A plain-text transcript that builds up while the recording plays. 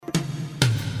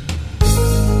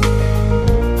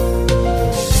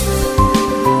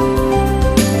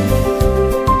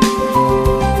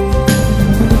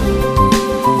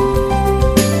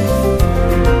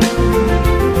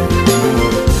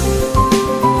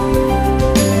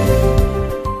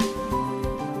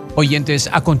Oyentes,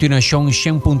 a continuación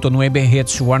 100.9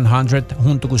 Hits 100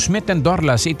 junto con Smith and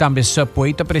Dorlas y también se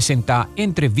puede presentar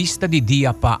entrevista de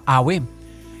día para AWE.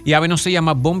 Y AWE nos se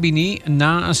llama Bombini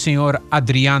na señor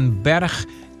Adrián Berg,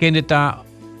 que es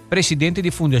presidente de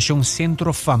Fundación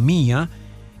Centro Familia,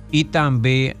 y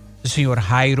también señor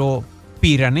Jairo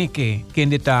Piraneque, que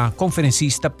es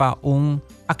conferencista para una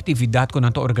actividad que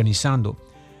está organizando.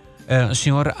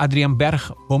 Señor Adrián Berg,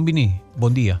 Bombini,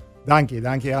 buen día. Dank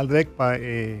je Aldrich para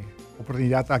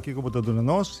oportunidad aqui como todos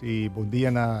nós e bom dia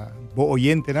na bo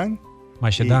oyente nan.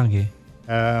 Masha danke.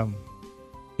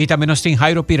 Y también nos tiene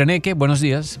Jairo Piraneque. Buenos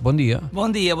días, buen día.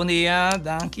 Bom dia.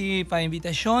 Danke para a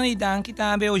invitação e danke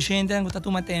também ao gente que está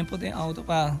tomando tempo de auto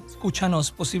para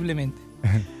escutar-nos possivelmente.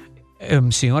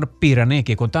 Señor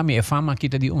Piraneque, contame, ¿es fama aquí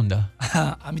de onda?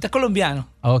 A mitad colombiano.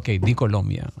 Ok, de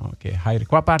Colombia. Okay. Jairo,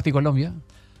 ¿cuál parte de Colombia?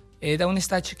 Da un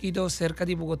estado chiquito cerca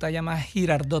de Bogotá llamado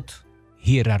Girardot.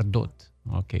 Girardot.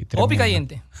 Ok. Hopi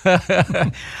caliente.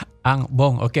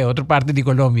 Bom, ok, otra parte de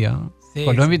Colombia. Sí,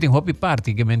 Colombia tiene Hopi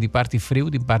parte, que vende parte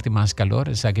frío, tiene parte más calor.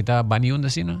 O sea, que está baniunda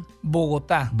así, ¿no?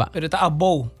 Bogotá. Pero está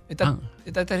above. Está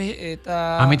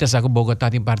a mí te saco Bogotá,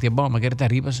 tiene parte above, ¿me quieres estar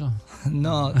arriba eso?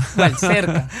 No, igual,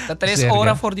 cerca. Está 3 cerca.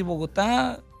 horas fuera de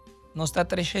Bogotá. No está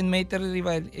 300 metros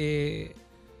arriba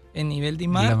en nivel de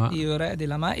mar y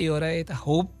ahora está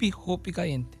hopi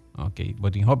caliente. Ok,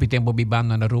 pero en hopi tempo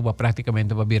vivando en Aruba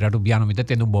prácticamente va a vir arubiano, me está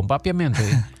teniendo un buen papiamento.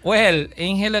 Well,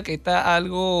 Ángela que está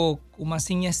algo como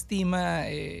así estima,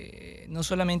 no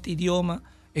solamente idioma,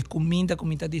 es comida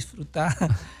disfrutar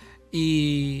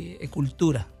y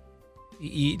cultura.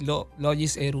 Y lo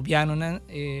es rubiano,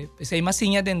 pues hay más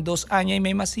de 2 años y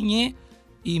medio más y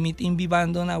me estoy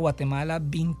viviendo en Guatemala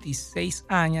 26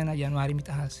 años en januario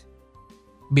y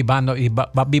Vivando y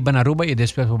va vivir en Aruba y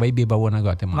después va a vivir en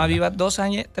Guatemala. Va a vivir 2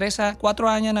 años, 3 a 4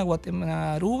 años en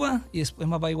Aruba y después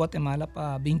me voy a Guatemala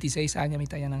para 26 años mi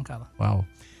talla en Cava. Wow.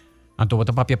 Anto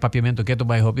bota papiamento que tu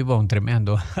vai hopi bom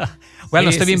tremendo. Well,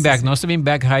 nós estamos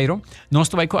back, Jairo. Nós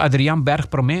estamos com Adrián Berg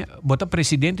para mim, bota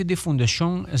presidente de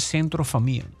Fundação Centro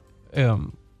Família.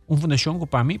 Fundação que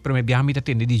para mim viaja me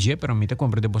atende DJ, pero me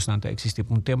compra de bastante existe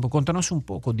por tempo. Conta-nos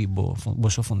pouco de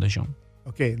vossa fundação.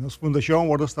 Ok, nossa fundação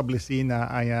foi estabelecida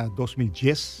em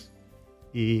 2010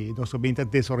 e nós também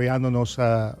estamos desenvolvendo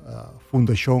nossa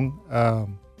fundação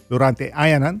durante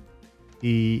anos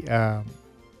e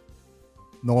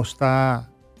nós está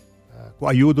com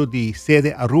a ajuda de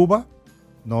sede Aruba,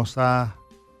 nós está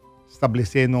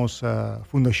estabelecendo nossa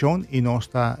fundação e nós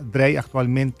está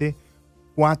atualmente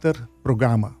 4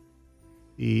 programas.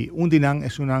 E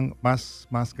deles é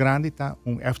mais grande, tá?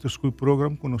 After School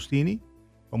Program que nós temos,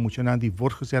 para muito de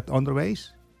voortgezet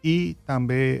onderwijs. E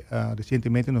também,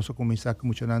 recentemente, nós começamos com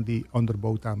muito de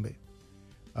onderbouw também.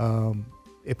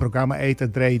 O programa é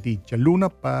de Jaluna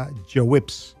para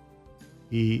Jawips.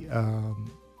 E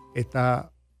está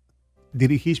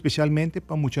dirigido especialmente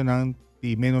para muito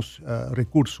de menos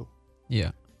recursos.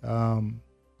 Yeah.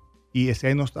 E esse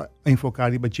ano está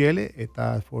enfocado em Bachele,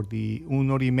 está por de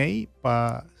 1h30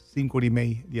 para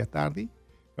 5h30 da tarde.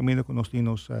 Também nós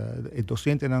temos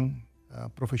docente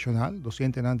profissional,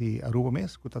 docente de Aruba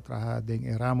mesmo, que está trabalhando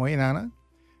em Ramo e Nana.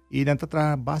 E está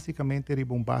trabalhando basicamente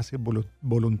em base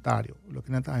voluntário. O que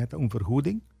está é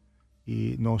vergoeding.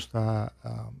 E nós está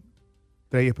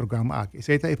três programas aqui.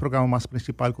 Esse é o programa mais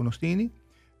principal que nós temos.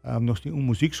 Nós temos uma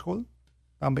musikschool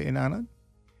também em Nana.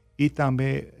 E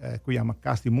também, que chama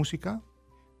Casa de Música.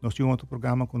 Nós temos outro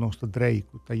programa que nós temos,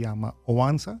 que se chama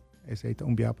Oanza. Esse é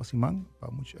um para Simão,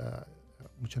 para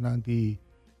muitos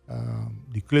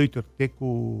de kleuter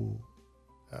teco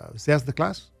 6e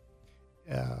classe.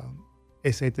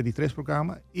 Esse é de 3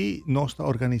 programas. E nós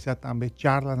estamos organizando também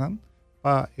charlas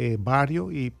para o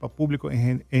barrio e para o público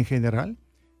em geral.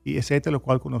 E esse é o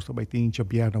qual que nós também temos em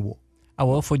Chapiarna.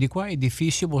 Agora, foi de qual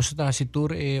edifício você está assistindo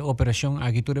a operação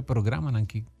aqui do programa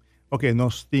aqui? Ok,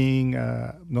 nós temos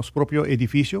nosso próprio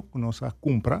edifício que nós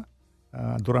compra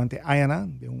durante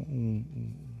anos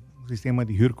de sistema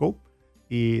de huurkoop.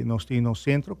 E nós temos no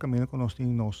centro, caminho que nós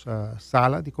temos nossa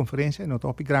sala de conferência, no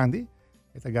top grande,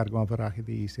 esta garga uma varagem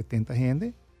de 70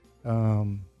 gente.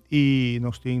 E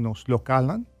nós temos nosso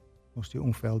local, nós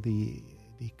temos veld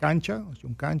de cancha, nós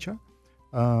temos cancha.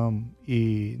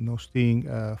 E nós temos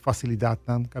facilidade,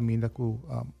 caminho que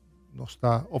nós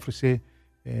está oferecendo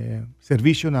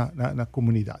serviço na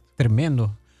comunidade. Tremendo.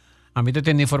 A mim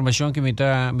tem informação que me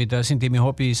está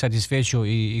sentindo me satisfeito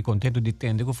e contente de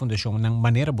ter com a fundação. Na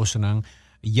maneira você não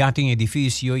já tem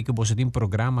edifício e que você tem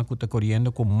programa que está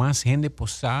correndo com mais gente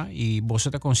possível e você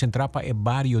está concentrado para o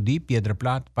barrio de Piedra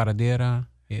Plata para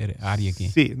a área aqui.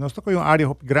 Sim, nós estamos com uma área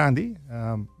grande,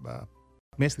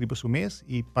 mês, mês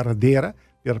e paradeira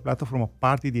Piedra Plata forma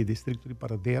parte do distrito de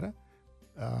Paradera.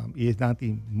 E é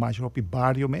nanti mais hopi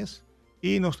barrio mes.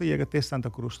 E nós chega até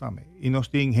Santa Cruz também. E nós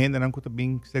temos gente que está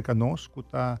bem cerca de nós, que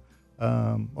está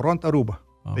Ronda Aruba,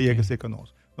 que chega cerca de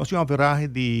nós. Nós temos uma veragem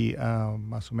de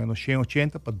mais ou menos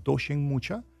 180 para 200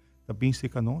 mucha, está bem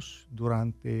cerca de nós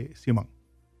durante a semana.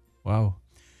 Uau!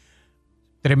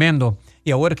 Tremendo.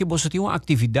 E agora que você tem uma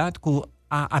atividade que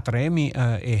atrai-me,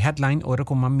 headline, agora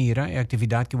como mira, é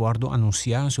atividade que guardo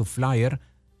anunciar, seu flyer,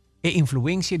 é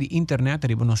influência de internet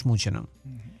riba nós muito não.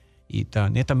 E tá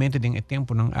netamente tem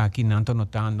tempo não aqui não tô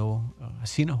notando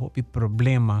assim não hopi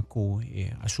problema com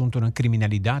assunto na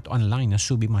criminalidade online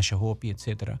subi mais hopi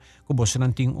etc. Que você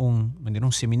não tem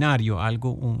um seminário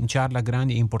algo charla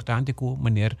grande e importante com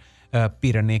maneira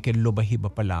Piraneque loba hiba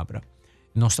palavra.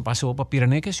 Nós está passando para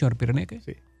Piraneque, senhor Piraneque?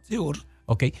 Sim. Seguro.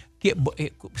 Ok.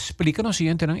 Explica-nos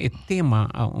siguiente não, tema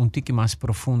tique mais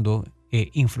profundo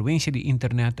influência de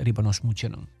internet riba nós muito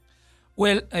não.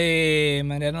 Well,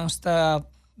 maneira não está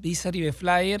visa ribe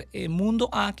flyer, mundo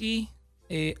aqui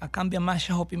a cambia mais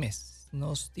hopi mes.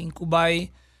 Nós temos que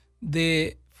vai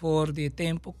de for de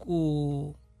tempo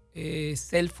que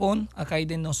cell phone acá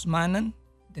de nos manan,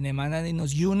 de manan de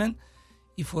nos yunan,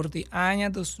 e for de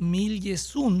año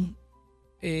 2021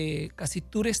 casi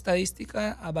toda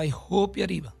estadística vai hopi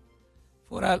arriba.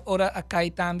 For ahora acá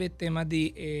também tema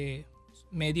de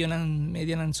medio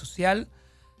nan social.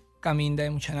 Caminda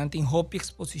mucha nante en hopi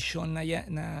exposición na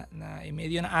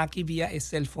medio na aquí vía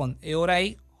cell phone. E ora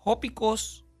aí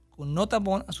hopicos con nota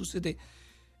bon a suceder.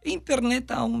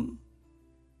 Internet a un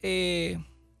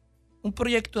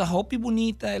proyecto de hopi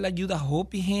bonita, ele ajuda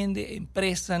hopi gente,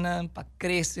 empresa para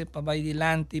crecer, para vai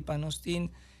adelante, para nos ter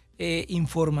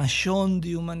información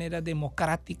de una manera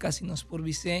democrática, si nos por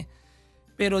dizer.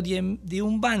 Pero de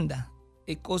un banda,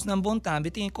 cosas bon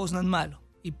también tiene cosas malo.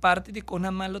 Y parte de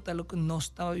cosas malo tal lo que no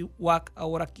está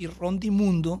ahora aquí rondi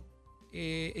mundo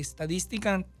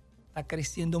estadística está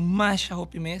creciendo más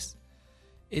hopi mes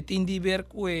tiene que ver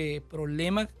con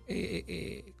problemas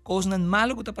cosas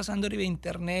malas que está pasando arriba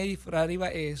internet y fuera arriba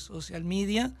social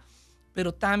media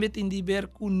pero también tiene que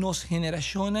ver con nos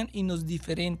generacionan y nos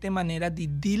diferentes maneras de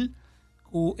deal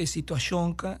con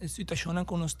situación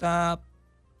que nos está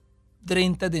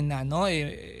 30 de nada, ¿no?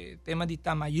 Tema de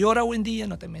estar mayor hoy en día,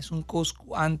 no también es un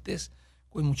cosco antes,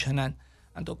 con mucha nan.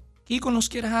 Entonces, Kiko nos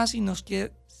quiere así, nos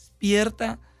quiere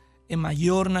despierta en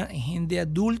mayor en gente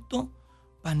adulto,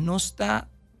 para no estar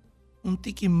un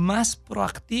tiki más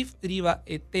proactivo, arriba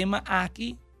el tema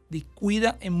aquí de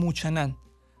cuida en mucha nan.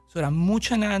 Sobre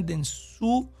mucha nan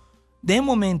de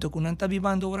momento que uno está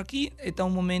viviendo ahora aquí, está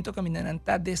un momento que uno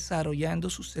está desarrollando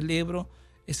su cerebro,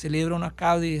 el cerebro no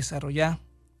acaba de desarrollar.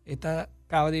 Esta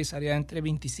acaba de desarrollar entre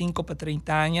 25 para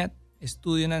 30 años,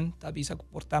 estudian, avisa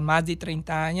por más de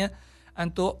 30 años,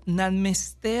 entonces, nan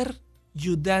mester,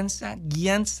 ayudanza,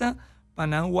 guianza,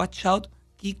 para watch out,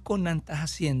 qué con nan estás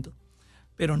haciendo.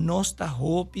 Pero no está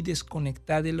hopi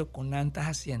desconectado de lo que nan estás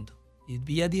haciendo. Y el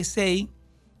día 16,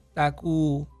 está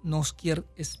que nos quiere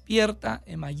despierta,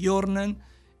 mayor nan,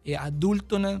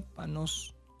 adulto nan, para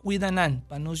nos cuidan,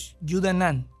 para nos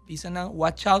ayudan, dicen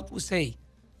watch out, pues say.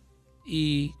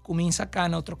 Y comienza acá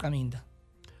en otro camino.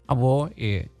 Abo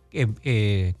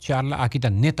charla aquí está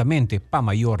netamente para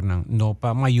mayor no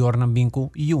para mayor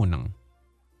vinco yunan.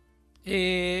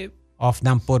 Of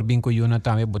dan por vinco yunan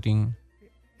también botín.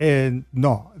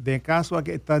 No, de caso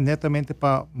aquí está netamente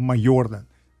para mayor.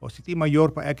 O si tiene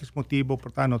mayor para X motivo,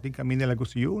 por tanto, no tiene camino la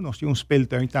gusiu, nos tiene un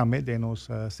spelter también de nos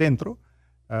centro,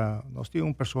 nos tiene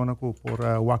una persona que por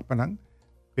Wakpanang.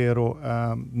 Pero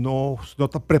no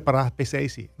está preparada para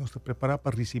eso, no está preparada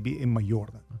para recibir en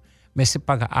mayor. ¿Me se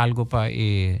paga algo para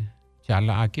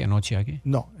charla aquí, anoche aquí?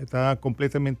 No, está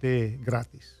completamente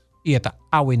gratis. ¿Y está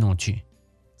hoy noche?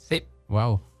 Sí.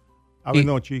 Wow. Hoy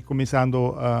noche,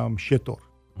 comenzando Shetor.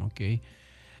 Ok.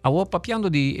 Ahora, papiando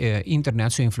de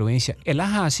internet, su influencia, ¿el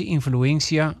hace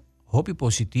influencia hopi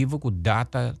positivo con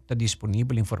data está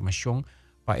disponible, información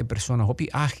para persona hopi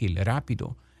ágil,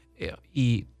 rápido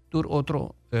y por otra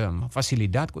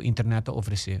facilidad que internet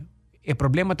ofrece. ¿El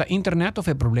problema está internet o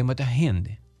el problema está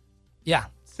gente? Ya,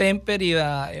 siempre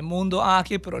el mundo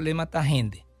aquí el problema está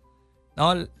gente.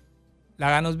 ¿No? La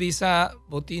ganos visa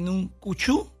botín un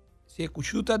cuchú, si el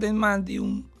cuchú está de más de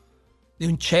un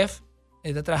chef,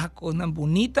 él trabaja cosas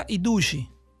bonitas y dulces.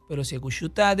 Pero si el cuchú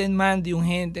está de más de un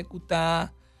gente que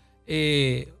está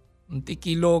un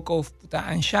tiki loco, está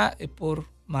ancha, es por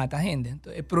matar gente.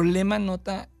 Entonces, el problema no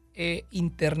está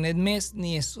internet mes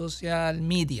ni social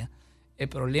media. El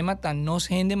problema está no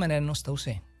gente de manera no está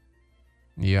usted.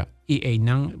 Yeah. Y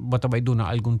nang batabay doon na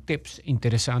algún tips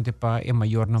interesante pa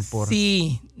mayor na por.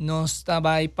 Sí, nos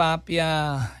tabay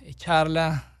papia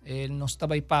charla, nos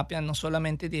tabay papia no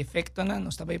solamente de efecto,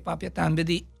 nos tabay papia también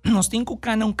de nos tinco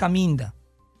cana un caminda.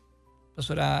 Pues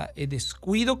ahora el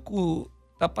descuido que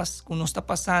nos está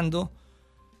pasando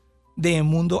del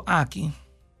mundo aquí,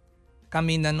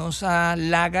 camina nos a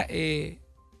laga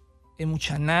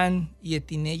muchanan y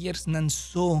teenagers nan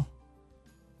so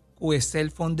o el cell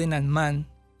phone de nanman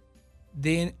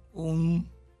de un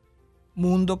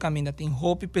mundo camina tin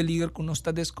hope y peligro que no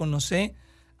está desconocer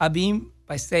abim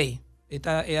paisei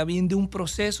está abim de un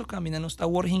proceso camina no está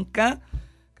working ka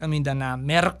camina na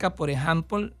merca por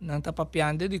ejemplo nanta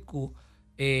papiande de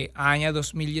que año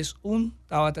 2001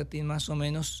 estaba tatin más o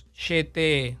menos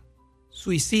 7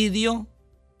 suicidio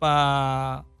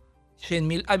para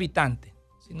 100,000 habitantes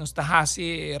si no está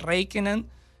así reikenan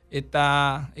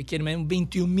está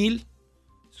 21,000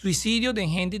 suicidio de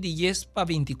gente de 10 para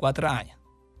 24 años.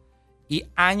 Y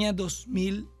año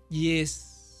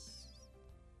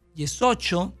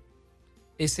 2018,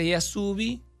 ese ya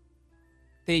subí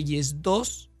de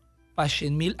 12 para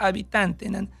 100,000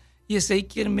 habitantes. Y ese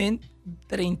quiere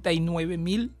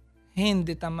 39,000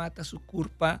 gente tamata su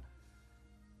culpa.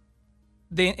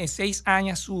 De 6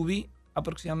 años subí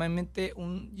aproximadamente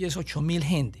 18,000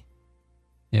 gente.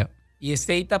 Yeah. Y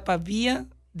ese etapa vía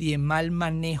de mal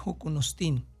manejo con los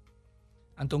tin.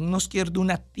 Entonces nos quiero dar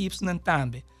una tips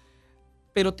también.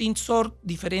 Pero tin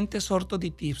diferentes sortos de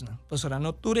tips. Pues ahora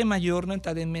no ture mayor no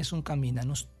está de mes un camina.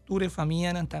 Nos ture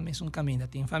familia no está mes un camina.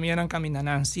 Tin familia no camina.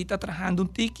 Nan si está trabajando un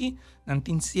tiki. Nan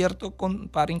tin cierto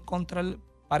parental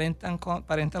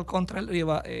control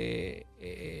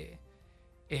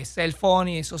cell phone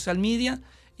y social media.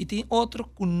 Y tin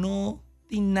otro que no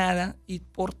tiene nada y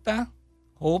porta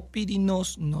hopi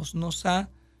nos ha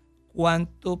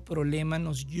cuánto problema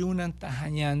nos yunan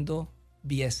tajañando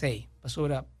BSA. Pues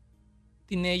ahora,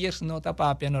 teenagers no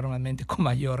tapapia normalmente con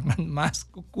mayor, más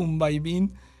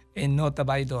cucumbaibin en no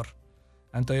tabaidor.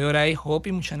 Entonces ahora hay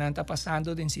hopi mucha nanta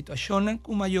pasando de situación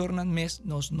con mayor mes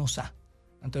nos ha.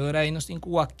 Entonces ahora hay nos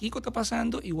tinco aquí que está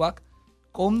pasando igual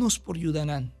como nos por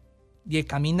ayudanan. Y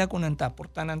camina con anta,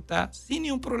 portananta sin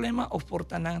ningún problema o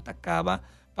portananta acaba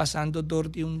pasando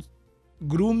dor de un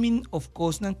grooming of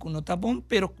course nan kuno tabon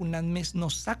pero kunan mes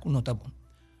no sa kuno tabon.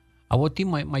 Awoti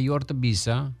mayor ta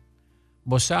bisa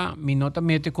bosa minota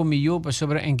mete comiyo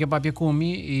sobre en que papia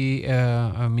comi y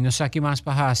minosaki mas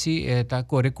pahasi ta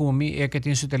corre comi que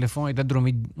tiene su teléfono eta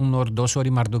dromi 1 or 2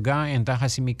 horas marduga enta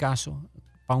hasi mi caso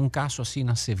pa un caso assim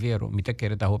na severo mita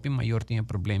quer ta hopi mayor tiene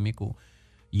problemi com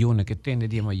yuna que tende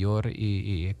dia mayor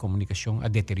e comunicação a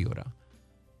deteriora.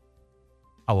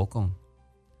 Awokon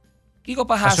Kiko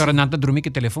pahasi. Pasora nanta dormir que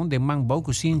telefone de mang bau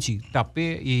ku sinchi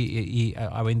tape e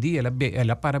a vendi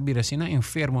ela para birasina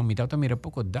enfermo mi tauta mira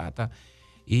pouco data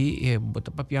e bota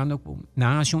papiando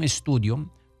na un estudio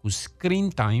ku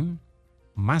screen time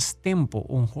más tempo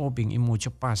un joven e mucho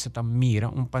pasa ta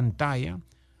mira pantalla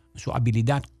su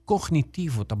habilidad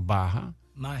cognitivo ta baja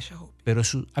pero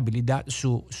su habilidad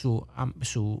su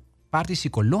parte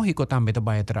psicológico también ta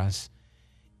baja atrás.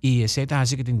 Y ese está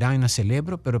así que te da en el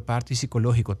cerebro, pero parte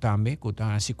psicológico también, que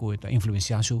está así que está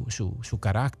influenciando su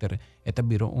carácter. Este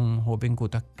viro un joven que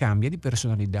cambia de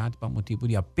personalidad para motivo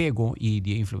de apego y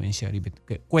de influencia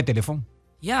con el teléfono.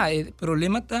 Ya, el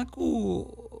problema está con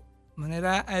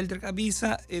manera el de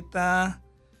cabeza está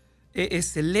el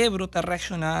cerebro está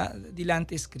reaccionando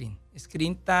delante del screen.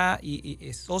 Screen está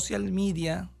y social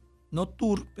media no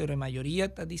tour, pero en mayoría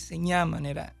está diseñada de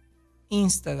manera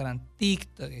Instagram,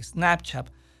 TikTok, Snapchat.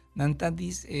 Nanta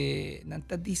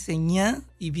diseñar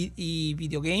y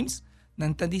videogames,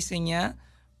 nanta diseñar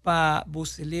para el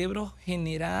cerebro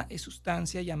generar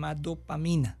sustancia llamada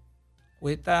dopamina.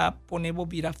 Esta pone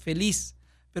vira feliz,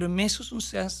 pero en eso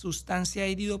esa sustancia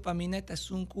de dopamina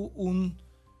es un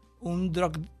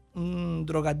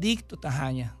drogadicto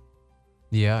tajaña.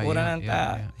 Ahora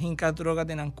nanta hinca droga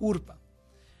de nan culpa.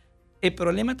 El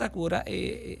problema está ahora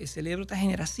el cerebro está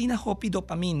generando hopi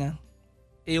dopamina.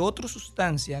 E otra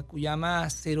sustancia que llama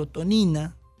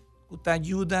serotonina que te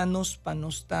ayuda para no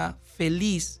estar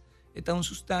feliz. Esta es una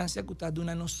sustancia que te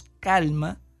ayuda nos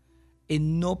calma y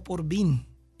no por bien.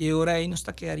 Y ahora ahí nos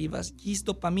está que arriba es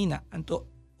dopamina. Entonces,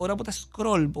 ahora vos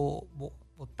scroll, vos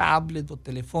tablet, vos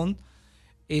teléfono,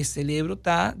 el cerebro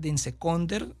está en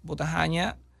seconder, vos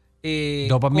tajaña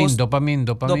dopamina,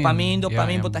 vos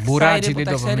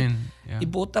excited, y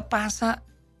vos pasa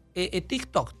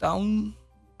TikTok, está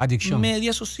adicción.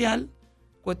 Media social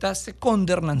que está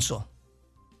seconder lanzó.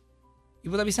 Y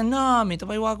vos dicen, no, me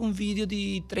voy a hacer un video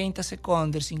de 30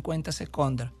 segundos, 50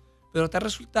 segundos. Pero te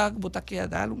resulta que vos te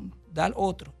quedas dal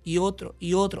otro, y otro,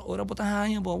 y otro. Ahora botas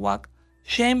años, botas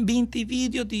 20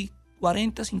 vídeos de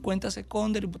 40, 50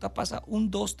 segundos, y botas pasa 1,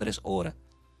 2, 3 horas.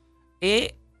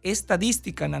 E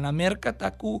estadística en América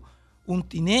está con un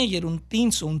teenager, un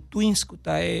tinso, un twins que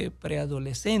está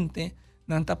preadolescente,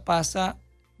 nanta pasa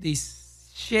de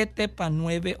 7 para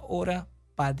 9 horas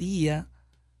para día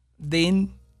de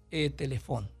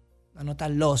teléfono. La nota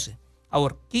 12.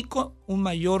 Ahora, Kiko, un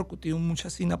mayor que tiene mucha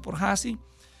sina por hasi,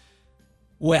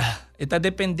 bueno, está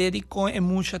depende de cómo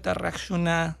mucha está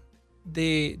reaccionar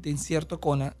de cierto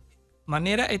cona.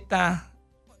 Manera está,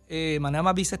 manera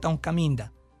más vista está un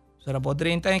caminda. O sea, por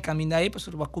 30 en caminda ahí, pues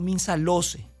va a comenzar a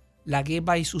loce. La que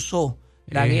va y susó.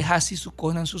 La que hasi su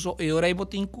cosa en susó. Y ahora hay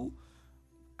botinku,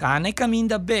 cana y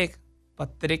caminda back,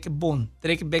 para trek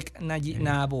back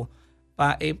na bo.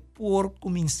 Para por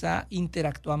comenzar a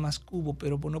interactuar más cubo,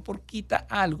 pero bueno, por quita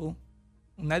algo,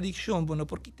 una adicción, bueno,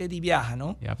 por quita de viaja,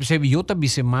 ¿no? Ja, percebe eu tabi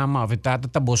se mama, of tata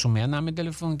taboso me na me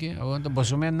telefone que, ou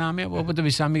taboso me na me, ou tabi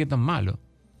sa me que tá malo.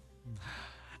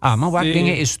 Mas wat tem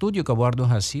estudio que abordo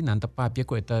assim, nanta papia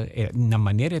ko eta na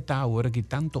maneira eta agora que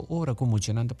tanto hora como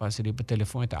tinha nanta passaria por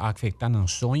telefone eta afetando o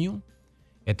sonho,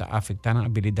 eta afetando a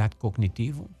habilidade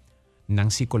cognitiva, na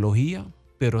psicologia,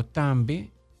 pero também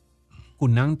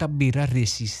kunanta bira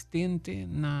resistente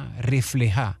na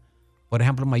reflejar. Por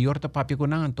exemplo, maior ta papi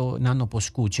kunanto nano po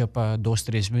escucha pa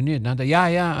 2-3 minutos, nada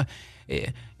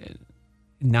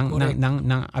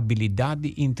nang habilidade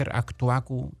de interactuar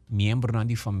com membro na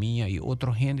de família e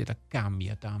outra gente ta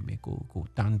cambia também com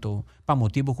tanto pa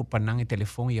motivo que para nang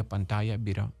telefone e a pantalla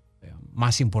bira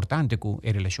mais importante com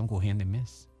a relação com gente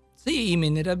mesmo. Sí, y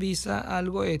manera visa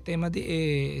algo de tema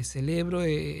de cerebro,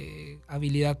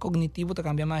 habilidad cognitiva, te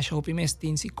cambia más. Yo primero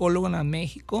estoy psicólogo en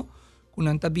México, con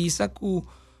una visa que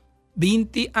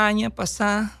 20 años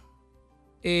pasada,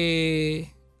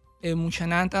 mucha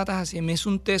nanta hacía mes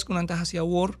un test con nanta hacía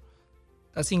Word,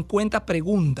 50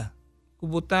 preguntas, que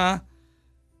bota,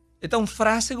 esta una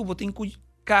frase que bota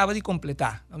acaba de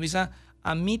completar. A visa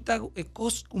a mí ta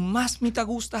cos más me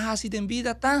gusta así de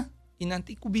vida ta y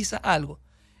nanti visa algo.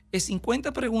 Es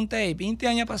 50 preguntas, 20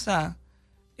 años pasados,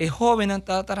 el joven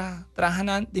está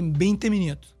trabajando en 20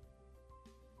 minutos.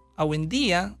 Hoy en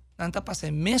día, nanta pasa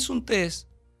el mes un test,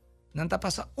 nanta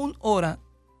pasa 1 hora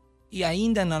y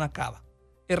ainda no acaba.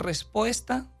 La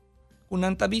respuesta,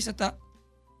 nanta visa está,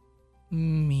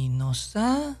 mi no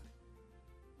está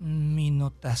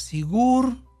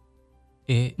seguro,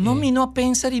 mi no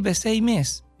pensar y ve 6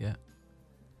 meses. Yeah.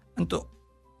 Entonces,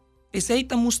 ese ahí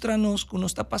está mostrándonos que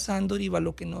nos está pasando arriba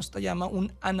lo que nos está llama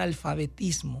un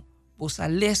analfabetismo. Vos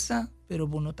alesa, pero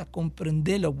vos no está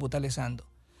comprender lo que vos está lesando.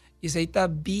 Y ese ahí está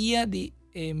vía de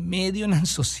medio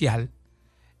social.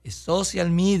 El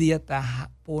social media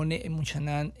está pone mucha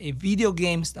video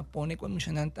games está pone con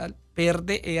mucha tal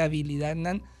perde habilidad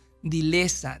de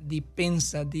lesa, de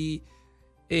pensar, de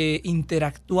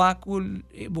interactuar con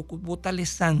vos está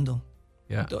lesando.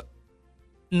 Yeah. Entonces,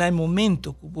 en el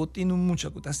momento que vos tienes mucha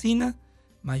cutacina,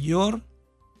 mayor,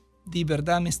 de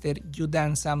verdad, me está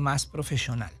ayudando más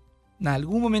profesional. En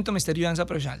algún momento me está ayudando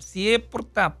profesional. Si es por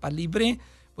tapa libre,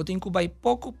 vos tienes que ir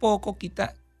poco a poco,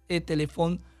 quita el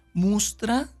teléfono,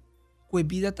 muestra que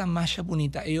vida está más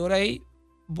bonita. Y ahora ahí,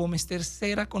 vos me está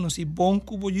cera, conocí bon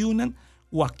cubo yunan,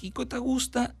 o aquí que te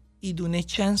gusta, y de una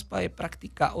chance para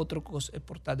practicar otra cosa.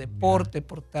 Portar deporte,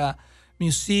 portar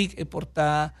música,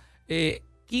 portar...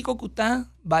 Kiko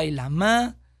kuta baila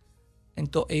más,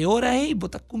 entonces ahora ahí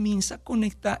vos comienza a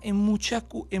conectar en mucha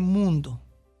el mundo,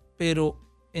 pero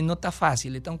no está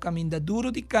fácil, está un camino duro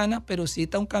de cana, pero sí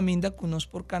está un camino que nos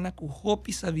por cana con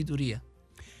hope y sabiduría.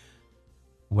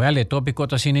 Well, el tópico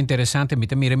está siendo interesante.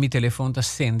 Mira mi teléfono está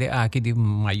sende aquí de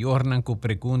mayor nan ku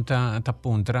pregunta ta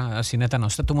puntra. Así neta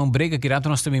nos está tomando un break. Aquí rato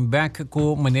nos estamos back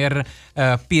con meneer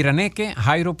Piraneke,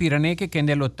 Jairo Piraneke, que en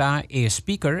el está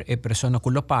speaker, persona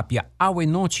con lo papia. Awe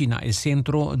noche na el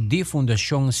centro de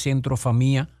Fundación Centro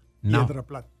Familia. Piedra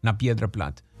Plat. Na Piedra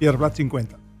Plat. Piedra Plat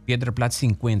 50. Piedra Plat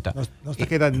 50. Nos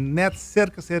queda net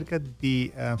cerca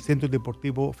de Centro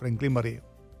Deportivo Franklin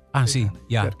Mario. Ah, sí,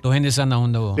 ya. Todo gente está en la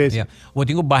onda. Sí. O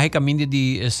tengo baje camino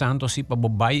de Santos y para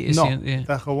Bombay. No,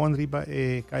 está gewoon riba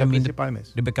calle principal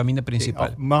mes. Riba camino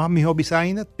principal. Maar mijn hobby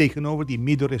zijn tegenover die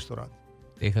Mido restaurant.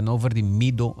 Tegenover die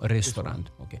Mido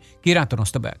restaurant. Oké. Kirato nos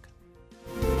está back.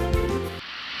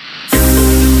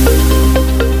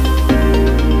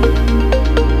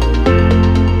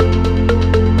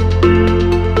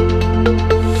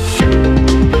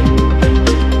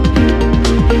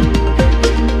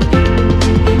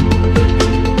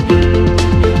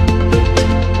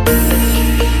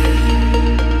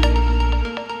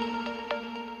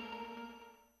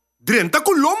 Drenta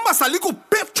Colomba sali com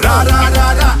Petra. Ra ra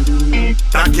ra ra.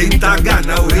 Ta quien ta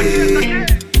gana we.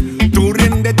 Tu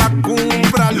rende ta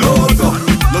compra loto.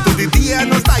 Loto di dia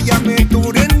non sta llame.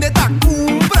 Tu rende ta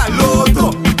compra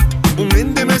loto. Un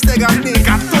rende me ste ganni.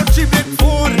 14 big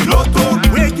four. Loto.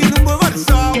 Waking number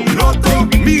versau. Loto.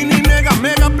 Mini mega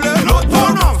mega play.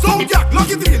 Loto no. Zodiac.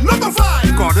 Lucky 3. Loto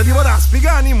 5. Corda di varas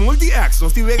pigani. Multi-X. Non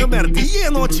sti vega merdi.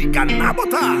 No chica na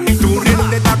bota. Tu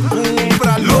rende ta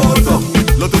compra loto.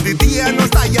 Loto di dia non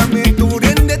sta llame. Tu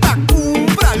rende ta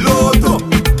compra loto.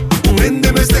 Un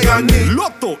rende me ste ganni.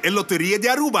 Loto e lotterie di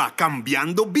Aruba.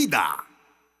 Cambiando vida.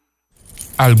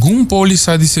 Algum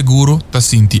póliza de seguro ta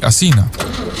sinti asina.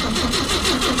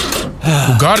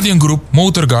 O Guardian Group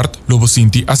Motorguard lobo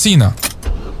sinti asina.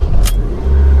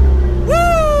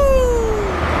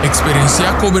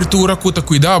 Experiencia cobertura kuta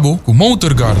cuidado com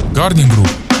Motorguard Guardian Group.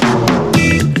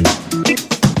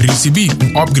 Recebi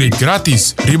upgrade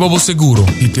grátis riba bo seguro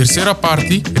de terceira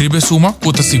parte riba suma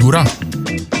kuta segura.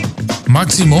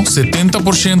 Máximo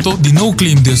 70% de no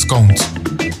claim discount.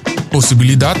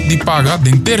 Possibilidade de paga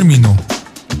de término.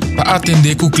 Para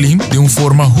atender com o cliente de uma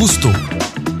forma justa.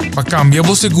 Para cambiar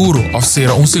o seguro ou ser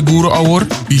seguro agora,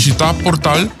 visita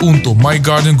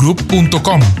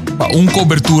portal.myguardiangroup.com para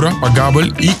cobertura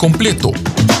pagável e completo.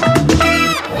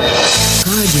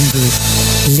 Guardian Group.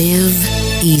 Live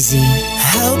easy.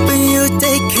 Helping you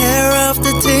take care of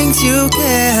the things you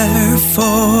care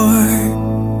for.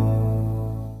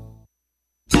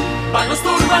 Vamos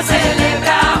turbo a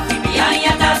celebrar,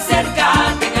 Fimiaña está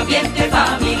cerca, en ambiente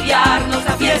familiar, nos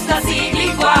da fiesta sin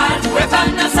igual.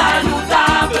 Huepana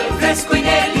saludable, fresco y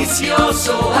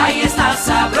delicioso, ahí está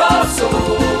sabroso.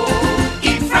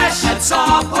 Eat fresh at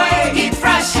Subway, eat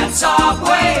fresh at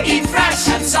Subway, eat fresh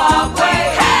at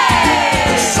Subway,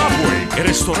 hey! Subway, el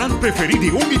restaurante preferido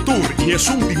de Unitour y es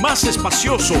un más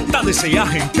espacioso. Da desea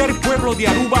gente el pueblo de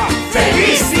Aruba.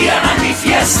 ¡Feliz día de mi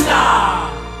fiesta!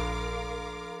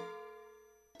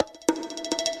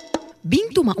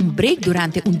 Vim tomar break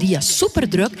durante dia super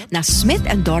druk na Smith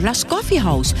 & Dorla's Coffee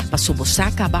House para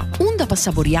sobosacaba onda para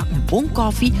saborear bom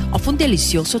coffee of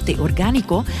delicioso té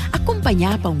orgânico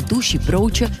acompanhado para douche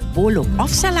broodje, bolo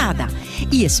of salada.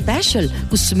 E special,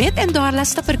 o Smith & Dorla's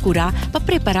está percurar para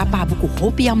preparar babu com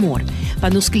hope e amor.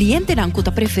 Para nos clientes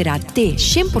que preferir té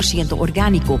 100%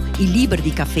 orgânico e livre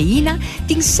de cafeína,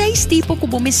 tem 6 tipos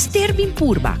como mester bem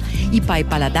purba. E para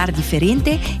paladar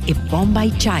diferente, é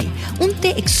Bombay Chai,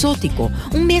 té exótico,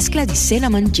 mescla de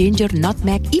cinnamon, ginger,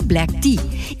 nutmeg e black tea.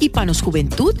 E para nos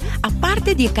juventude,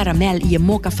 aparte de caramel e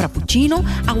mocha frappuccino,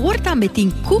 agora também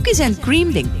tem cookies and cream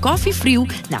de coffee frio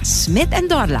na Smith &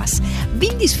 Dorla's.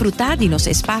 Vim desfrutar de nosso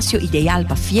espaço ideal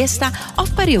para fiesta ou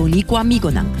para reunir com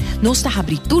amigos. Nós está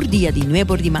abrindo dia de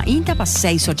 9 de manhã para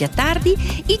 6 da tarde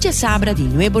e já sabra de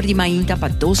 9 de manhã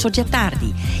para 2 da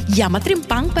tarde. Llama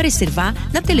Trempang para reservar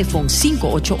na telefone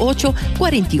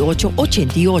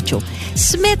 588-4888.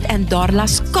 Smith &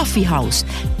 Dorla's Coffee House.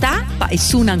 Tá para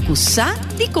esunan kusa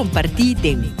de compartir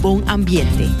de bom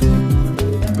ambiente.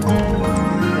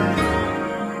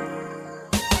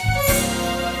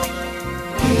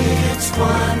 It's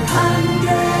 100.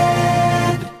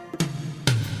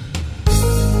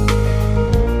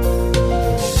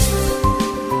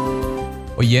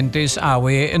 Oyentes,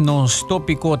 awe nos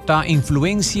topicota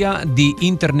influencia de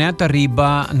internet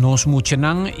arriba nos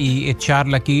muchenan y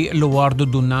charla aquí lo guardo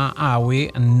duna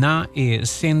awe na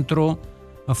centro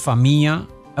familia,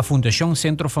 a Fundación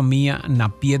Centro Familia na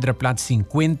Piedra Plata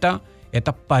 50,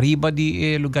 eta pariba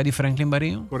de lugar de Franklin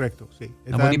Barrio? Correcto, sí.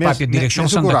 Dirección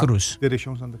Santa Cruz.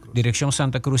 Dirección Santa Cruz. Dirección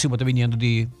Santa Cruz y vos viniendo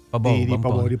de Pabao. De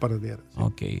Pabao y Paradera. Sí.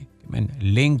 Ok.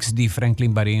 Links de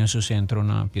Franklin Barrio en su centro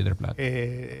na Piedra Plata.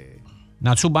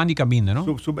 Na subani caminha, não?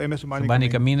 Subani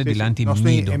caminha delante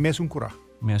mido. É mesmo cura.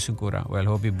 Mesmo cura.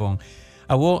 Well, hope bom.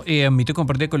 Awo, me te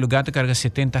compartilhar com o lugar que carga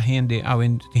 70 gente.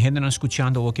 Gente não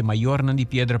escutando o que maior não de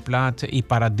Piedra Plata e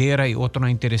Paradera e outro não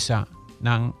interessa.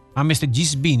 Não, a mestre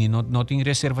diz bem, não tem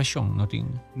reservação, não tem.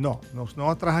 Não, nós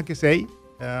não trabalhamos que sei.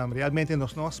 Realmente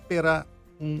nós não espera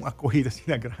uma corrida assim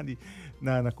na grande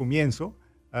na começo.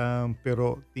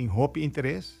 Pero tem hope e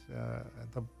interesse.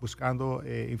 Está buscando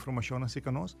informação assim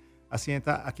que nós. Assim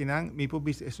está aqui na mi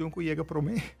public é um que chega para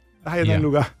mim aí no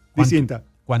lugar distinta.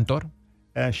 Quantor?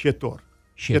 Chetor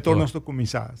nós estou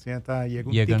começar. Assim está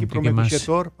chega que para mim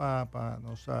chetor para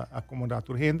nos acomodar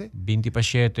a gente. 20 para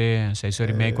 7, 6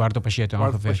 horas e meia, quarto para 7,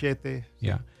 quarto para 7.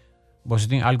 Yeah. Você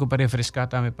tem algo para refrescar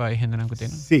também para a gente não tem?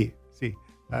 Sim.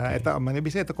 Esta maneira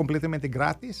está completamente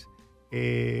grátis.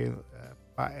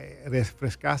 Para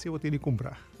refrescar se você tem que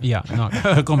comprar.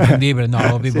 Compreendível. Não,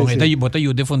 bota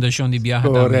ajuda a Fundação de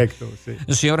Viagem. Correcto, sim.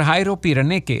 O senhor Jairo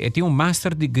Piraneque tem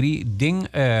Master Degree em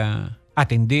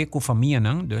atender com família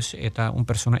nang, dus eta uma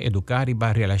persona educar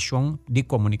riba relação de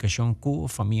comunicação com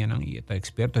família nang, e eta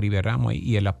experto riba ramo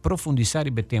e ela profundizar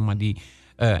riba tema de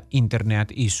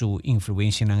internet e sua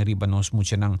influência nang riba nos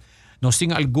mucha nang. Nós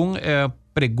tem algum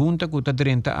pergunta que está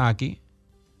dentro aqui?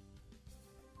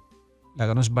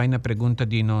 Laga nos vai na pergunta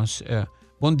de nós.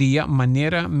 Bom dia,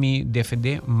 maneira me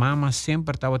defender, mama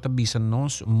sempre estava tabisa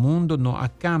nos mundo não a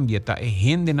cambia, tá? E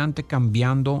gente não está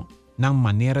cambiando na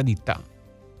maneira de tá.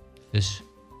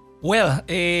 Well,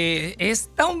 es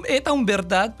tan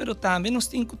verdad, pero también nos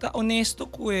tenemos que estar honesto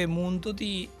con el mundo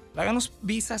de... Háganos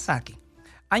visas aquí.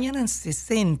 Años en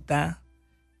 60,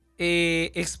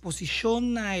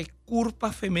 exposición a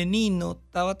curpa femenino,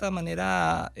 estaba de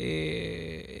manera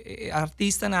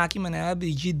artista na aquí, manera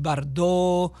Brigitte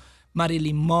Bardot,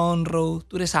 Marilyn Monroe,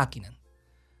 tú eres aquí.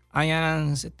 Años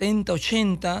en 70,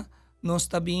 80, nos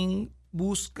también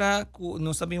busca,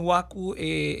 nos también waku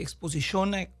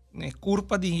exposición a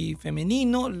curpa de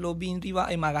femenino, lo bien riba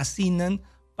en magazine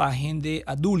para gente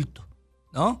adulto,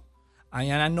 ¿no?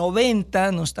 Allá en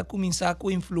 90 nos está comenzando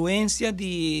con influencia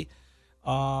de,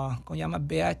 ¿cómo llama?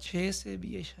 VHS.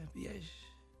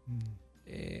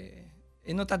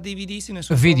 No está DVD, sino es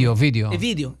video.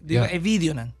 video,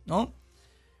 ¿no?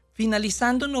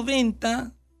 Finalizando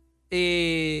 90,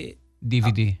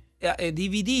 DVD.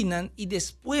 DVD, y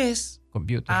después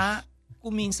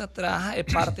comienza a trabajar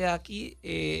parte aquí,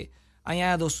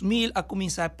 año 2000, a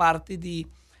comenzar parte de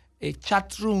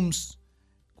chat rooms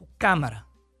con cámara.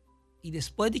 Y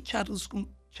después de chat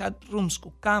rooms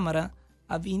con cámara,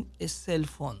 había el cell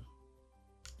phone.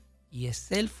 Y el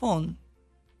cell phone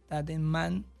está de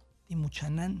man de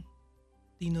muchanan,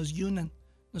 de nos yunan.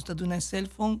 Nos está dando el cell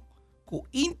phone con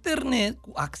internet,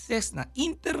 con acceso a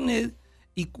internet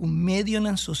y con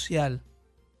medio social.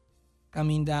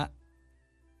 Caminda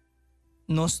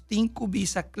nos tenemos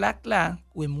visa claro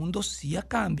que el mundo sí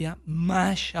cambia,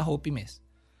 más a mes.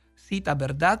 Sí, está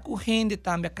verdad que la gente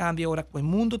también cambia, ahora que el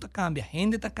mundo cambia,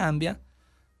 gente cambia,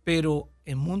 pero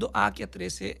el mundo aquí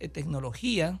atrece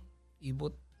tecnología y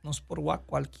nos por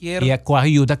cualquier... Y con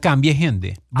ayuda cambia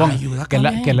gente. Bon, ayuda que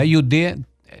la ayude...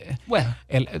 Bueno,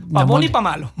 para bon y para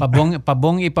malo. Para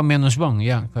bon y para menos bon,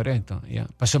 ya, correcto. Ya.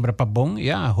 Para sobre para bon,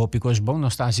 ya, hopico es bon, no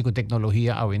está así con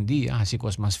tecnología hoy en día, así que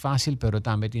es más fácil, pero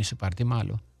también tiene su parte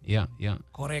malo. Ya.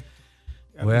 Correcto.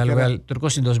 Well,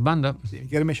 turcos en dos bandas. Sí,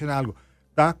 quiero mencionar algo.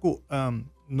 Taco,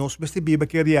 nos vemos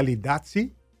que realidad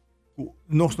sí,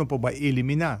 nos no podemos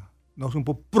eliminar, nos no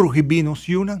podemos prohibir nos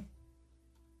una.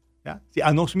 Ya, si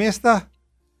a nos está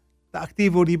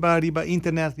activo riba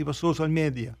internet, riba social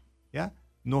media, ya.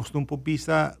 Nos não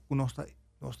precisa,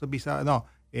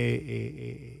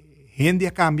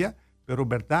 gente cambia, pero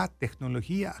verdad,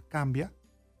 tecnología cambia,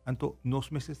 então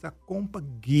nos necesita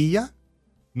compañía,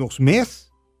 nos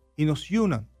mes y nos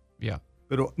unan,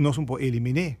 pero nos não pode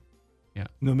eliminar,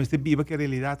 nos necesita viva que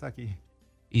realidad aquí.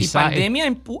 Y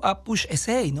pandemia push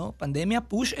ese, ¿no? Pandemia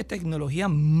push tecnología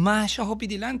más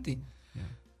adelante.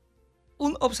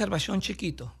 Una observación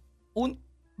chiquito,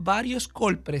 varios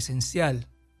call presencial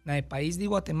en el país de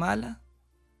Guatemala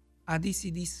ha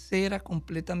decidido ser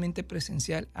completamente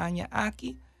presencial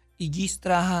aquí y ya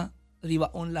trabaja arriba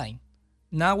online.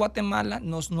 En Guatemala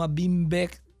nos no habíamos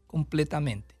back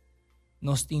completamente.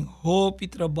 Nos tenemos hopi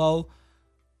trabajo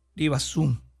arriba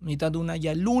Zoom. Mitad de una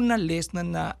ya luna lesna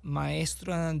na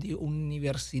maestra de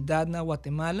universidad en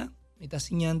Guatemala. Me está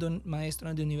enseñando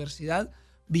maestra de universidad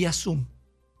vía Zoom.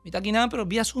 Me está aquí nada, pero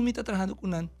vía Zoom me está trabajando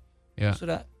con nan.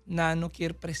 Nada no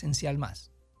quiere presencial más.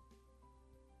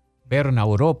 Pero na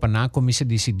Europa, na comisa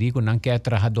decidir que não quer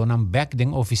trabalhar na back da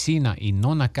oficina e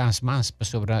não na casa mais,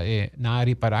 sobre na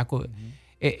área para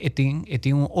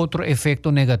tem outro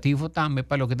efeito negativo também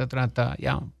para o que trata,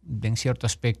 em certo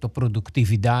aspecto,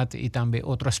 produtividade e também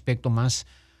outro aspecto mais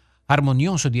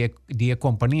harmonioso de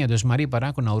companhia. Então, Maria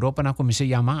para na Europa, na comisa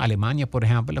chama Alemanha, por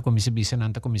exemplo, a comisa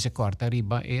bisananta, comisa corta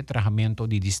riba e trabalhamento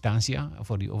de distância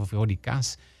for de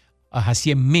casa,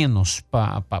 hacía menos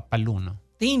para luna.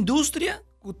 Tem indústria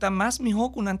que está más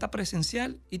mejor que una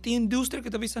presencial y tiene industria que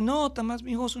te dice no, está más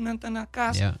mejor que una en la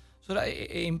casa.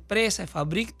 Empresa,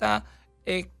 fábrica,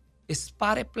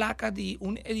 espare placa de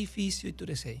un edificio y tú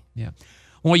dices.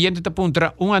 Oyente te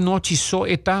pregunta, una noche só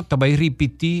está, te vai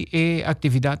repetir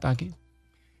actividad aquí?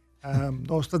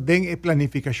 Nós temos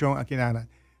planificação aqui na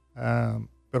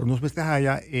pero nós vamos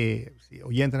allá, si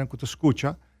oyente não te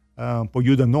escucha, pode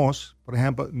ajudar-nos, por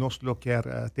exemplo, nós lo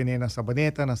quer ter na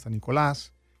Sabaneta, na San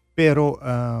Nicolás, pero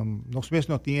nós mesmos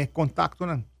não temos contato,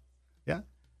 não. Yeah?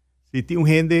 Se tem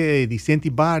gente de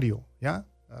Centro Barrio, yeah?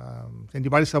 Centro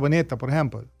Barrio Sabaneta, por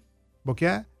exemplo,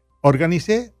 porque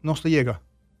organize, nós te chega.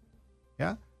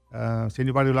 Yeah?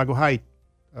 Senior Barrio Lago Heights,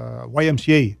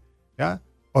 YMCA, ya,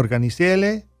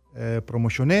 organicele,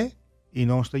 promocioné y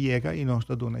nos llega y nos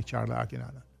da una charla aquí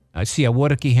nada. Sí,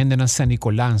 ahora que gente en San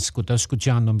Nicolás, que está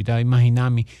escuchando, me está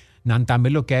imaginando, nan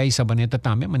también lo que hay, Sabaneta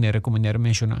también, manera como manera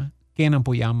mencionar, ¿qué no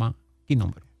puede llamar? ¿Qué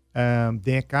nombre?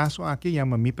 De caso aquí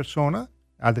llama mi persona,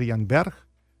 Adrian Berg,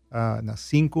 na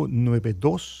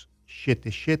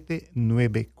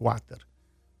 592-7794.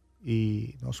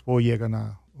 Y nos puede llegar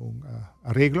a un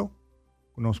arreglo,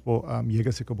 nos puede llegar a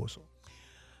ese cabozo.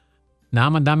 Nada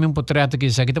más dame un portreto que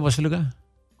aquí te vas a lugar.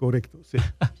 Correcto, sí.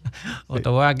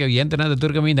 Ottawa que oyente na de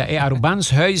Turcaminda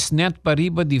Arbans Huis net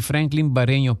pariba di Franklin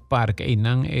Barreño Park e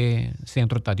nang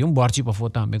centro tadi un borchi pa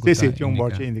foto também. Sim, tinha um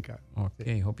borchi indicado.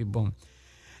 Ok, hope bom.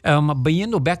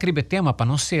 Bayendo back ribe tema para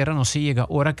não chega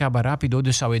hora acaba rápido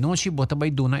de sabe noite bota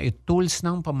vai dona e tools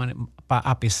não pa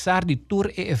apesar de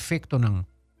tur e efeito não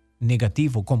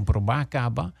negativo comprobar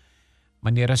acaba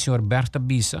maneira senhor Berta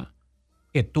Bisa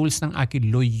e tools não aqui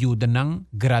lo ajuda não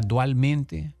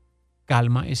gradualmente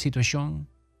calma a situação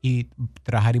e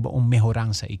trabalhar para uma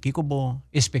melhorança. E que boa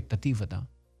expectativa tá?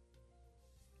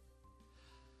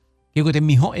 Que tem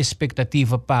melhor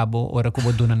expectativa para ora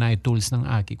que dona na tools nang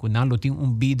aqui, que não tem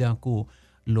vida que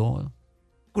lo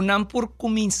Kunam por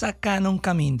começar canon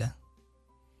caminda.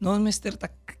 Nós mister ta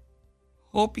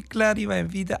hopi clari vai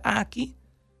vida aqui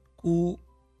que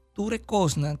tu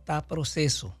recosna ta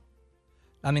processo.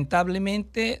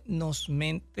 Lamentavelmente nos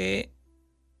mente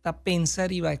ta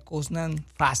pensar e vai cosnan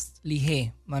fast,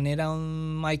 lige, manera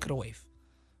un microwave.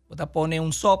 Bota pone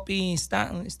un sopi,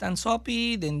 instant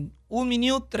sopi, den 1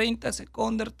 minuto, 30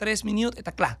 segundos, 3 minutos,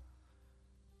 está claro.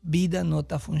 Vida no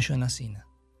ta funciona así.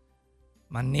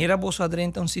 Manera vos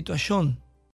adrenta una situación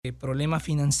de problema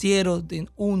financiero de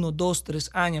 1, 2, 3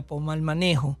 años por mal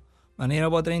manejo. Manera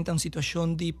vos adrenta una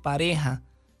situación de pareja,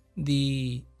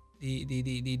 de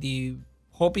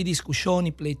hobby discusión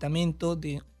y pleitamento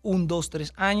de 1, 2,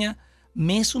 3 años.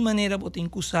 Mesu manera vos te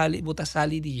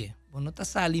sali de vos no te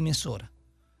sali mesora.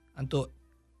 Entonces,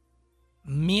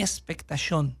 mi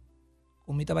expectación,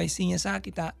 como me estaba diciendo, es que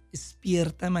está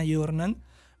despierta mayor, me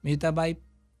estaba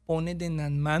pone de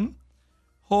nanman,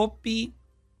 hopi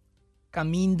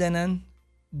caminan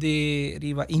de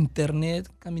riva internet,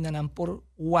 caminan por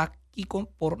waki,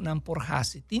 por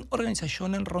hasi. Tin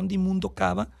organización en rondi mundo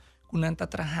cava, que está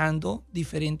trabajando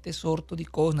diferentes sortos de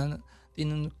cosas,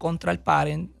 tienen contra el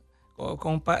parent,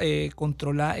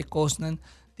 controlar e cosas,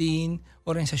 tin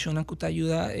organización que te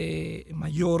ayuda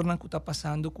mayor que está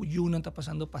pasando, cuyuna está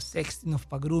pasando para sexting,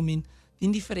 para grooming,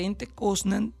 tin diferentes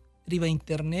cosas riva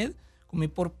internet, como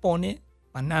por pone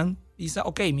panan, dice,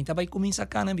 ok, mi tabai comienza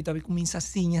cana, mi tabai comienza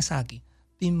siñas aquí.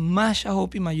 Tin más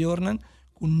hopi mayor que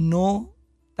no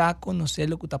está conocer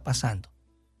lo que está pasando.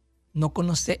 No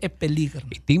conocer el peligro.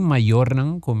 Tin mayor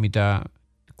como está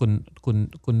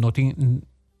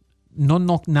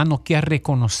no quiere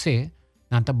reconocer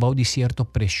nanta bau de cierta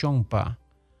presión pa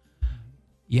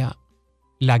ya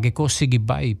la que consigue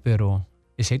bai pero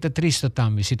es esta triste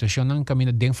también situación nan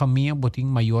camina den familia botin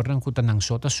mayor nan kuta nang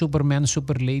sota superman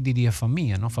super lady de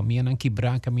familia no familia nan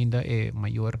quebra camina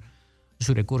mayor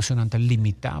su recurso nanta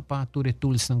limita pa tu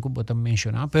tools nan ko bota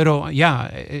mencionar pero ya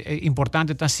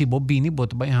importante ta si bobini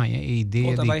bot bai haya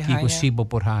idea de que possible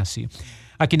por hasi.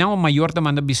 Aqui não, o maior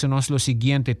demanda bisonos lo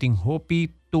siguiente, tem hopi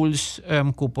tools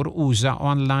que por usa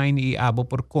online e abo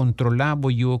por controlar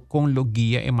boyo com lo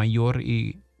guia e maior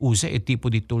e usa e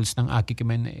tipo de tools nang aqui que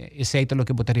men esse lo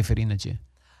que bota referindo a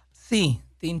Sim,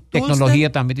 tem tools. Tecnologia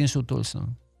também tem su tools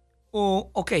não.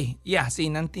 Ok, ya, sí,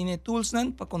 nan tiene tools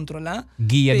nan para controlar.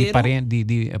 Guia de pariente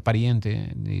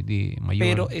de maior.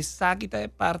 Pero esa quita de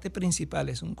parte principal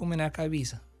es un comenaca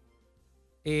visa.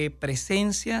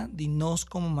 Presencia de nos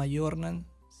como mayor nan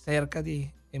cerca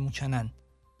de Muchanan.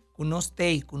 Unos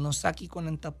tei, unos aquí con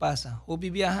antapasa.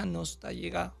 Hopi viaja, nos está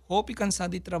llega, hopi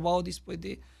cansado de trabajo después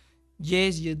de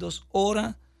 10, 2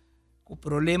 horas. Con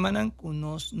problema nan,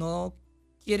 unos no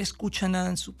quiere escuchar nada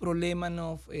en su problema,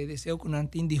 no deseo que no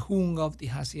tiene de junga o de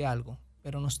hacer algo.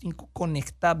 Pero nos tiene que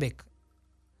conectar back.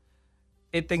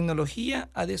 Tecnología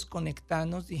a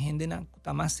desconectarnos de gente que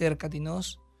está más cerca de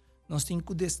nos tiene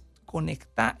que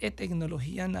desconectar la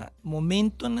tecnología en el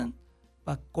momento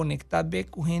para conectar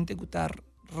back con gente que está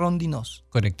rondinos.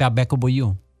 Conectar back con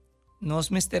yo.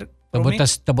 Nos mister.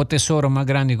 Tabo tesoro más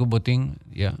grande que botín,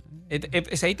 ya.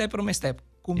 Esa ahí está el primer step.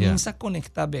 Comienza a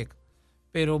conectar back.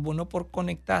 Pero bueno, por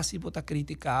conectar, si vota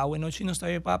crítica. Bueno, si no está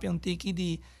bien, papi, un tiki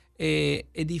de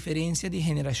diferencia de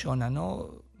generación,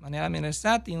 ¿no? Manera menor,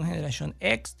 tiene una generación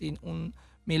X, tiene un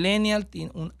millennial,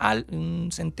 tiene un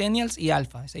centennials y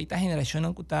alfa. Esa es la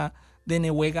generación que está de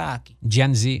nehuega aquí.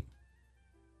 Gen Z.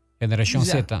 Generación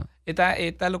Ya. Z.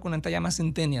 Esta lo que nos llama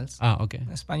centennials. Ok.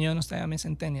 En español nos llama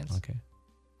centennials. Ok.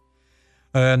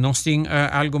 Nós tem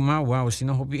algo mais, uau, se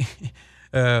não houve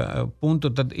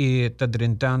ponto tá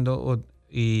drentando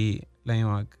e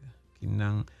lá que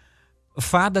não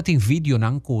fada tem vídeo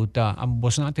não que tá a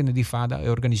Bosna tem de fada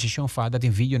a organização fada tem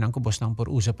vídeo não que Bosna por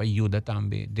usa para ajuda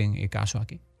também den e caso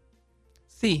aqui.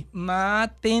 Sí, mas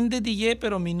tende de ir,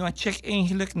 pero mi no a check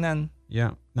eigenlijk nan.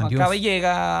 Ja. Acaba de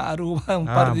llegar a Aruba un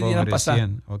par de días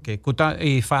pasados. Ok. Kuta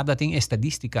e fada tem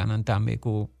estadística não também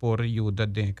que por ajuda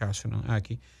den caso não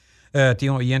aqui.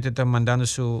 Tinha gente está mandando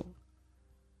su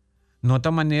nota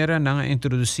maneira não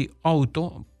introduzir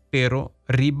auto, pero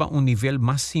riba um nível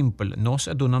mais simples. Nós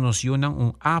adonamos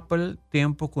um Apple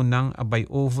tempo que não vai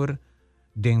over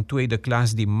den tweede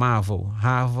klas de MAVO,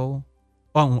 HAVO,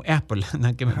 um Apple,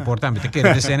 não que é importante,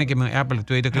 quer dizer que um Apple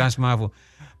tweede klas MAVO.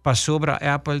 Para sobre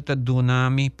a Apple te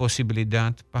dona-me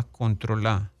possibilidade para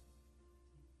controlar.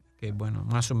 Ok, bueno,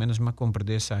 mais ou menos me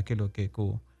compreender aquilo que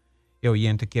é o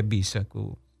gente que avisa que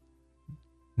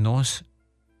nós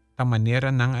a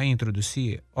maneira não a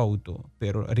introduzir auto,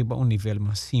 pero arriba um nível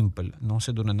mais simples. Nós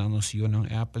se dona noção não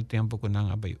Apple tempo que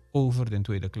não vai over den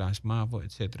tweede klas MAVO,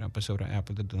 etc. Para sobre a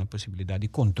Apple te dona possibilidade de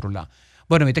controlar.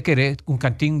 Bueno, me te querer um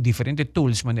cantinho diferente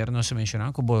tools maneira nós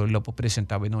mencionar que vou lo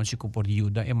apresentar nós que por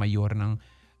ajuda é maior não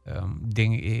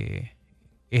den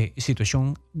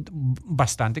situação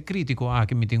bastante crítico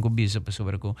que me tenho visto para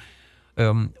sobre que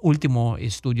último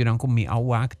estudio não com mi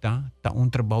awakta tá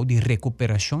trabalho de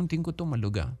recuperação tem que tomar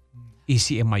lugar. E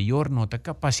se é maior nota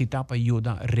capacidade para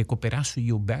ajudar a recuperar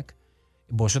seu back,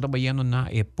 você está trabalhando na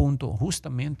ponto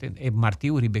justamente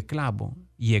martillo ribe clavo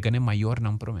chega maior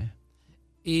não promete.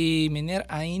 E mener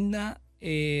ainda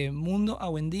mundo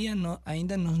hoje em dia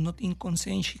ainda não tem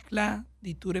consciência clara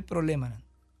de todo o problema.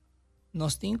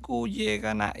 Nós temos que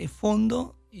chegar na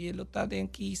fundo e ele está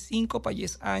daqui 5 para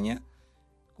 10 anos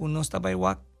que nós está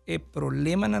igual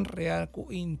problema na real com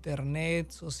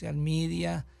internet, social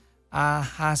media,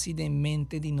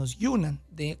 fácilmente de nos unan.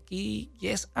 Daqui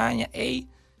 10 anos,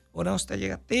 agora nós está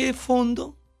chegando até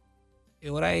fundo e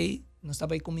agora nós está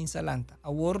começar a lanta.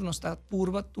 Agora nós está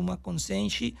purba tomar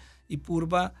consciência e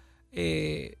purba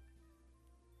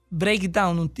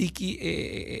breakdown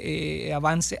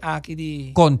avance aqui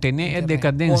de contener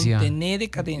decadência. Contener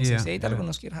decadência. Yeah, Isso aí é o que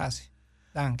nós queremos fazer.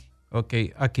 Danke.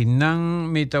 Ok, aqui não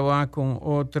me estava com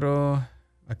outro,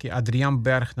 aqui Adrian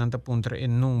Berg não está pondo o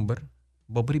número.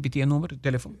 Vou repetir o número de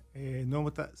telefone. O número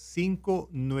está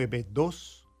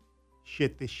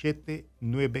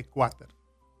 592-7794.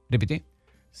 Repetir.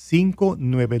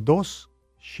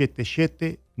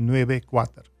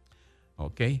 592-7794.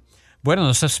 Ok. Bueno,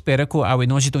 nós espera que a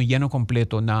nós estamos lleno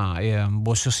completo na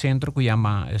vosso centro que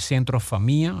chama Centro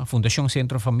Família, Fundação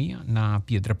Centro Família na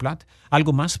Piedra Plata.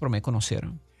 Algo mais para me conhecer?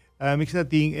 Mixta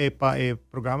ting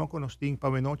programa que nós temos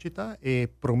para noite tá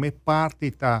prome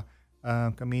parte tá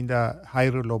caminda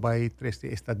Jairo lo vai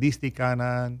trazer estadística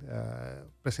na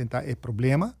apresentar o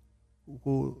problema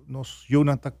que nós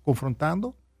Jonas está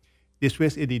confrontando.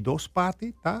 Depois de duas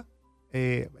partes tá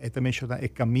também chama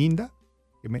caminda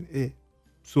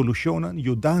solucionam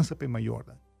mudança para maior.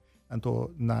 Então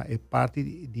na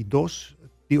parte de dois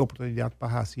tem oportunidade para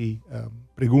fazer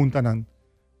perguntas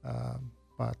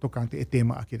tocante o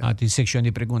tema aqui. Tem secção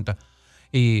de pergunta.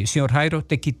 E, senhor Jairo,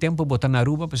 tem que tempo botar na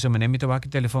Aruba, para me nem o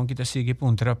telefone que está seguindo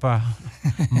para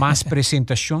mais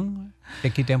apresentação?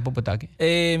 Tem que tempo botar aqui?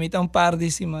 Me está par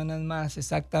de semanas mais,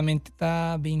 exatamente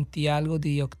está 20 algo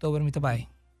de outubro, me vai.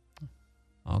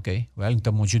 Ok, well,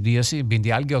 então muitos dias,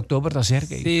 20 algo de outubro está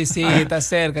cerca. Sim, está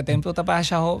cerca, o tempo está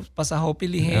passar roupa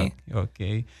ali.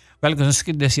 Ok. Well, nós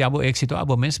que desejamos éxito a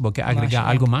vocês, porque agregar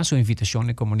algo mais ou invitação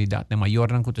na comunidade, na maior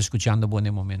que está escutando bom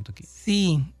momento aqui.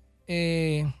 Sim,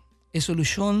 a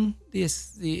solução de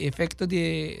efeito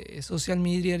de social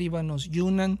media arriba nos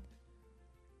unan,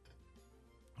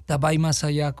 vai mais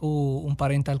allá com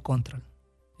parental control.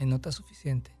 Não está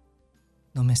suficiente.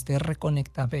 Não me esté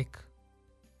reconectar back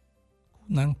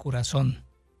com um coração.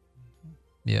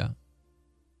 Yeah.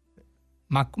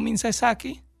 Mas começa isso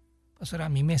aqui, para a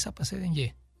minha mesa para ser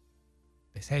em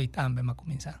Pensei também a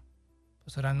começar.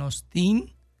 Para nós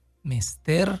temos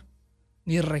mester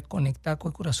de reconectar com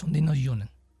o coração de nós unan.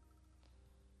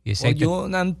 Yo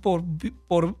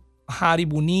por hari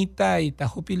bonita e tá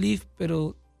happy live,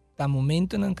 pero tá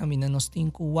momento nan camina nos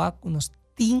tinco waku, nos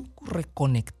tinco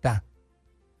reconectar.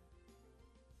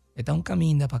 É um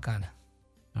caminho bacana.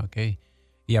 Ok.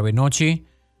 E a noite,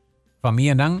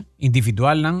 família nan,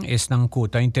 individual nan, estão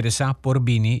kuta interessada por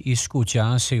bini e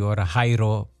escuchar a senhora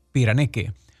Jairo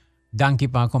Piraneque. Danke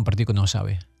para compartir com nós,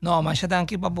 sabe? Não, mas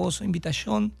danke para a vossa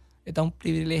invitação. É um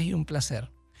privilégio e um prazer.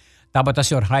 Tabata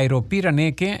Sr. Jairo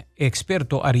Piraneque,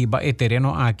 experto arriba e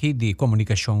terreno aqui de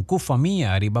comunicação com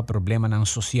família, arriba problema ng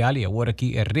social e agora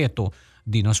que é reto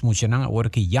de nós muitos agora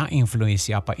que já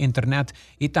influencia para internet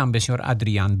e também Sr.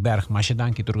 Adrian Berg. Mas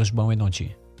danke, turcos, boa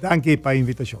noite. Danke para a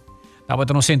invitação.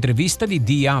 Tabata nossa entrevista de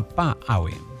dia pa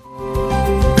awe.